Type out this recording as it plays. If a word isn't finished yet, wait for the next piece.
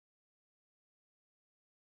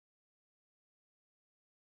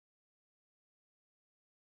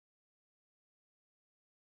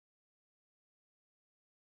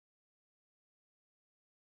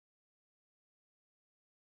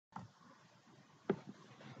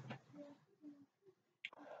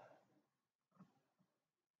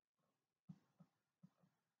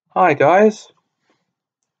Hi guys,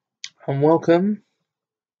 and welcome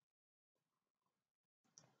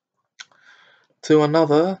to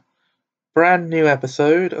another brand new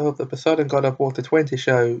episode of the Poseidon God of Water 20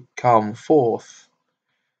 show, Come Forth.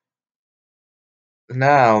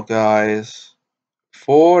 Now guys,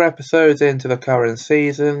 4 episodes into the current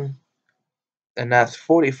season, and that's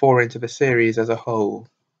 44 into the series as a whole.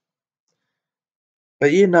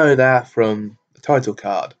 But you know that from the title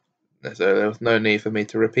card, so there was no need for me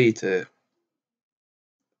to repeat it.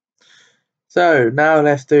 So now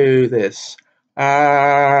let's do this.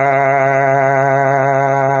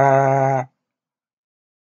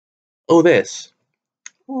 This.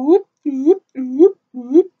 Well,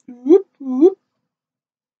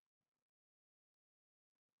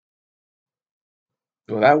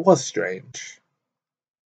 that was strange.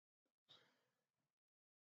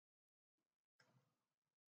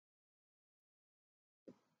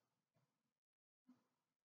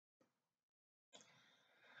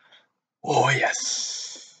 Oh,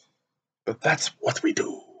 yes. But that's what we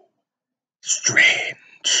do. Strange.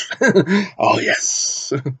 Oh,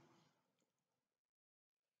 yes.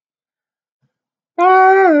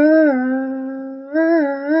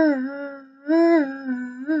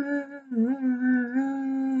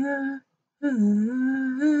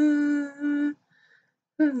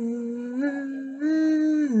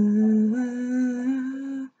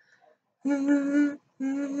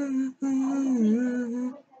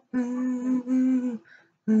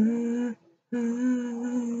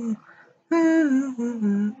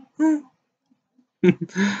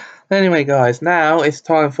 Anyway, guys, now it's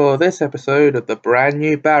time for this episode of the brand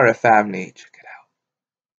new Barra family. Check it out.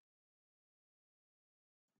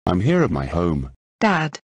 I'm here at my home.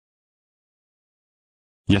 Dad,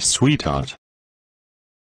 Yes, sweetheart.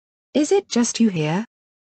 is it just you here?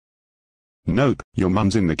 Nope, your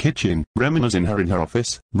mum's in the kitchen, Remina's in her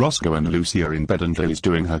office, Roscoe and Lucy are in bed and Lily's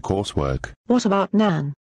doing her coursework. What about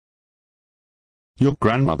Nan? Your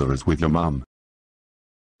grandmother is with your mum.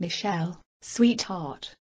 Michelle,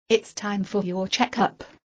 sweetheart, it's time for your checkup.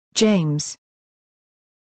 James,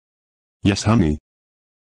 Yes, honey.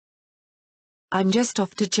 I'm just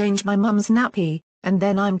off to change my mum's nappy, and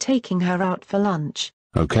then I'm taking her out for lunch.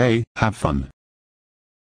 Okay, have fun.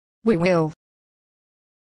 We will.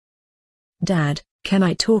 Dad, can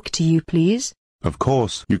I talk to you please? Of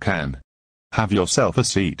course you can. Have yourself a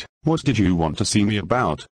seat. What did you want to see me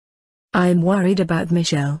about? I'm worried about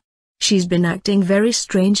Michelle. She's been acting very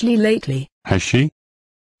strangely lately. Has she?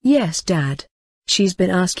 Yes, Dad. She's been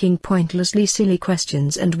asking pointlessly silly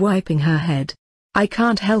questions and wiping her head. I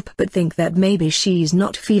can't help but think that maybe she's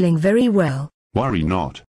not feeling very well. Worry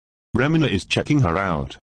not. Remina is checking her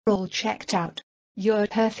out. All checked out. You're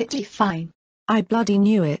perfectly fine. I bloody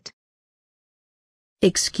knew it.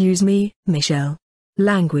 Excuse me, Michelle.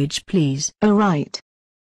 Language please. Oh right.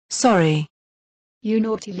 Sorry. You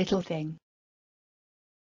naughty little thing.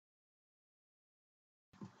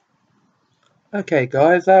 Okay,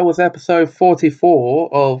 guys, that was episode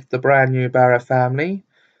 44 of the brand new Barra family,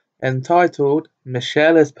 entitled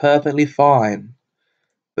Michelle is Perfectly Fine.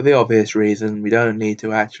 For the obvious reason, we don't need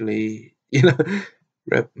to actually,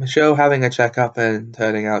 Michelle having a checkup and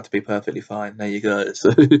turning out to be perfectly fine. There you go.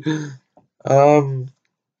 So,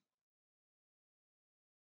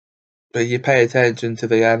 but you pay attention to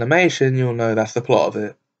the animation, you'll know that's the plot of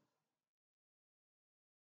it.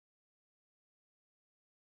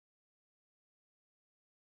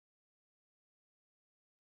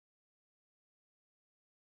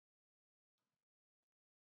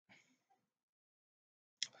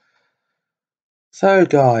 So,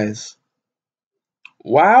 guys,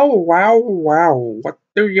 wow, what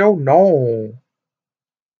do you know?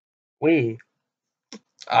 We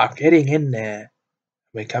are getting in there.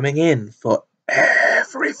 We're coming in for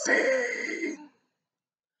everything.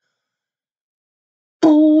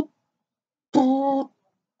 Boop, boop,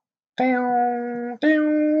 down,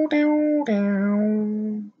 down, down,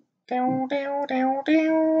 down. Down, down, down,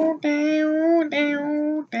 down, down,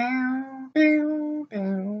 down, down, down,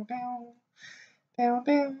 down, down. Down,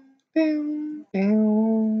 down, down,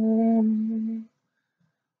 down.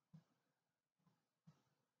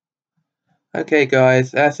 Okay,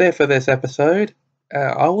 guys, that's it for this episode.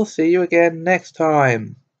 I will see you again next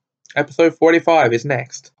time. Episode 45 is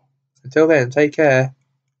next. Until then, take care.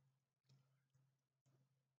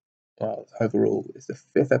 Well, overall, it's the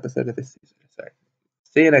 5th episode of this season, so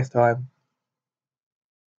see you next time.